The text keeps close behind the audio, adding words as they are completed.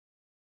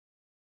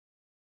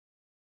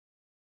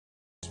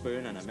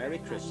spoon and a Merry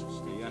Christmas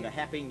to you and a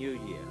Happy New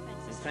Year.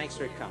 And thanks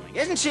for coming.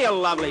 Isn't she a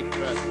lovely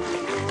person?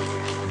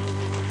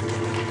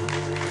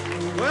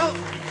 Well,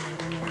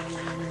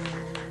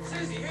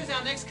 Susie, here's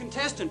our next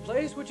contestant,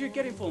 please. Would you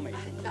get him for me?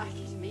 I'd like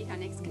you to meet our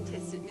next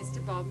contestant,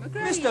 Mr. Bob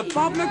McGready. Mr.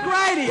 Bob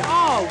McGready!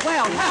 Oh,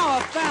 well, how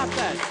about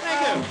that?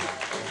 Thank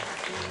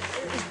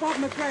you. Is Bob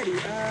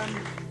McGready,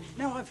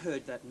 now I've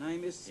heard that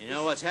name. You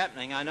know what's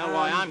happening? I know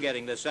why I'm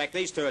getting the sack.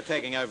 These two are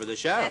taking over the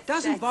show.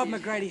 Doesn't Bob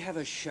McGready have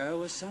a show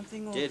or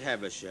something? Or? Did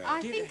have a show.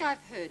 I think I've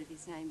heard of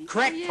his name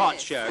before. Crackpot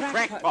show.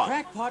 Crackpot.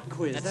 Crackpot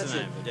Quiz. That's the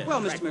name of it.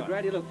 Well, Mr.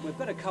 McGready, look, we've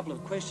got a couple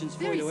of questions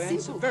for you to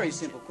answer. Very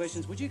simple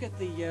questions. Would you get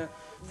the,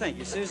 thank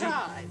you, Susie. The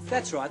prize.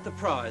 That's right, the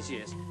prize,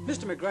 yes.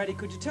 Mr. McGready,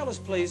 could you tell us,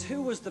 please,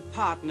 who was the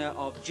partner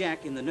of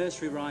Jack in the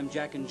nursery rhyme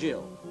Jack and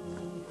Jill?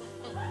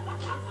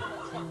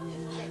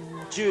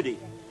 Judy.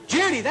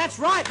 Judy, that's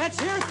right. Let's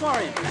hear it for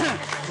him.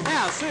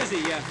 Now,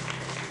 Susie,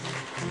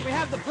 can we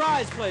have the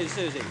prize, please,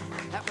 Susie?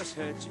 That was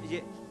her.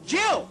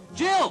 Jill!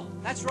 Jill!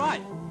 That's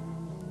right.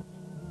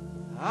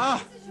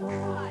 Ah. This is your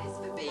prize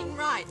for being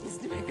right,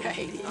 Mr.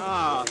 McGready.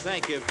 Oh,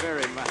 thank you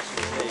very much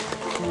indeed.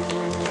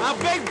 A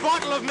big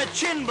bottle of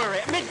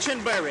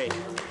Mitchenberry.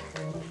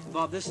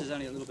 Bob, this is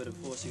only a little bit of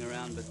horsing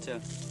around,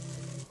 but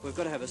we've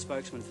got to have a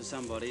spokesman for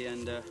somebody,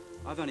 and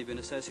I've only been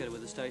associated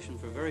with the station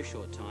for a very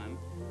short time,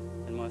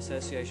 and my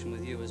association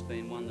with you has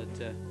been one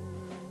that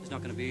is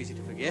not going to be easy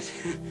to forget,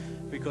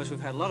 because we've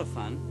had a lot of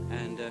fun,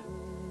 and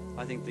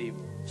I think the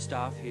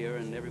staff here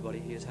and everybody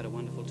here has had a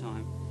wonderful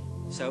time.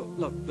 So,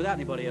 look, without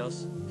anybody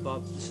else,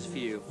 Bob, this is for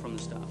you from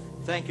the staff.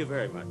 Thank you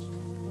very much.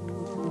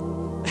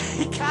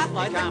 He can't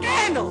light the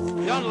candles!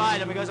 Don't light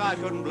them because I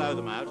couldn't blow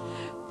them out.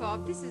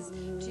 Bob, this is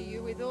to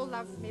you with all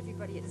love from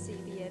everybody at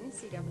CBN,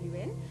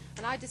 CWN,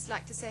 and I'd just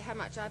like to say how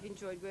much I've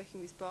enjoyed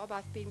working with Bob.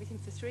 I've been with him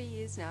for 3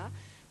 years now,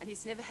 and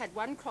he's never had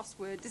one cross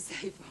word to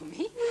say for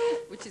me,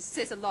 which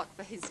says a lot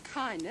for his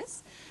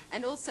kindness.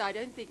 And also, I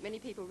don't think many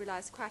people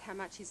realise quite how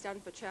much he's done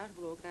for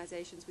charitable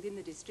organisations within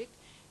the district.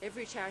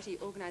 Every charity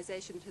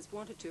organisation that has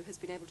wanted to has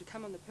been able to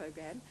come on the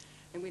programme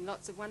and win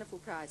lots of wonderful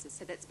prizes.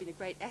 So that's been a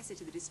great asset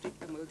to the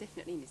district, and we'll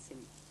definitely miss him.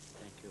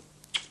 Thank you.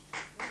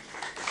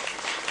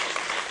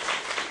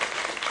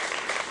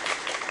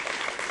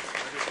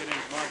 Get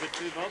into my bit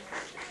too, Bob.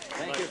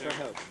 Thank you for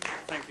help.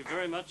 Thank you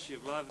very much.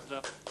 You've livened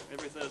up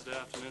every Thursday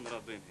afternoon that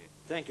I've been here.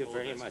 Thank you All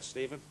very the best. much,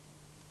 Stephen.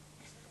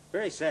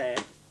 Very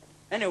sad.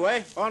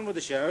 Anyway, on with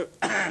the show.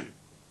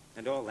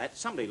 And all that.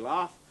 Somebody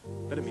laugh.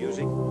 Bit of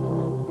music.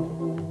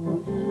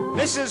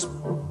 Mrs.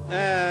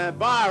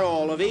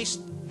 Barall of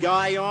East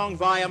Guyong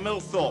via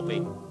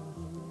Millthorpe.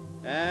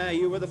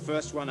 You were the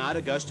first one out,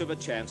 a ghost of a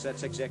chance.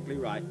 That's exactly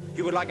right.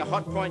 You would like a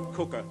hot point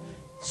cooker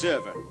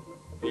server.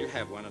 You'll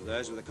have one of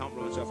those with the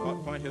compliments of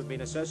Hot Point, who've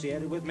been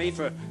associated with me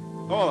for,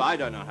 oh, I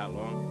don't know how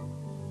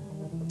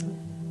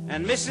long.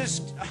 And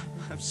Mrs.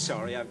 I'm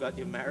sorry, I've got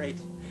you married.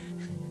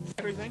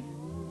 Everything.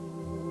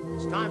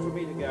 It's time for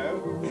me to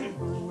go.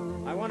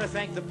 I want to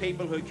thank the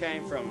people who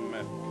came from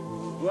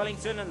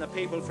Wellington and the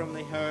people from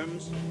the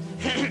homes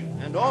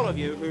and all of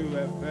you who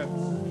have,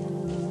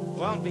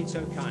 well, been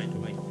so kind to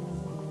me.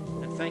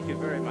 And thank you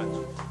very much.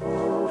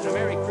 And a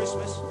Merry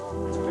Christmas.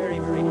 It's a very,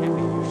 very Happy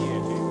New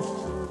Year to you.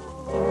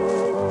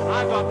 And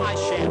I've got my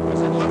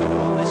champers, and look at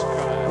all this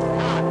crowd.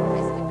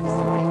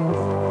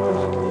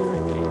 Oh, dear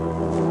indeed.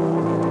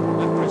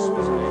 A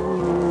Christmas Day.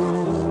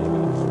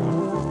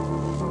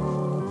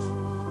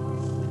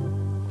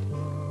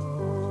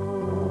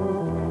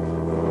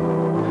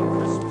 A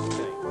Christmas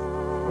Day.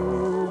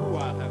 Oh,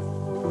 I'll have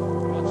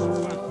lots of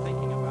fun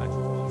thinking about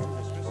you all at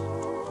Christmas.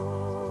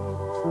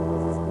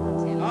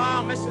 Oh,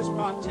 Mrs.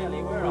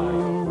 Pontelli, where are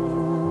you?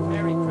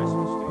 Merry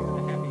Christmas to you and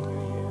a Happy New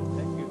Year.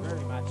 Thank you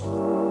very much.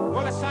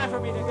 Well, it's time for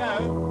me to go.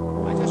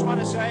 I just want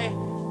to say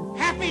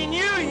Happy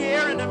New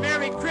Year and a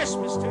Merry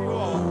Christmas to you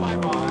all.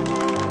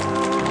 Bye-bye.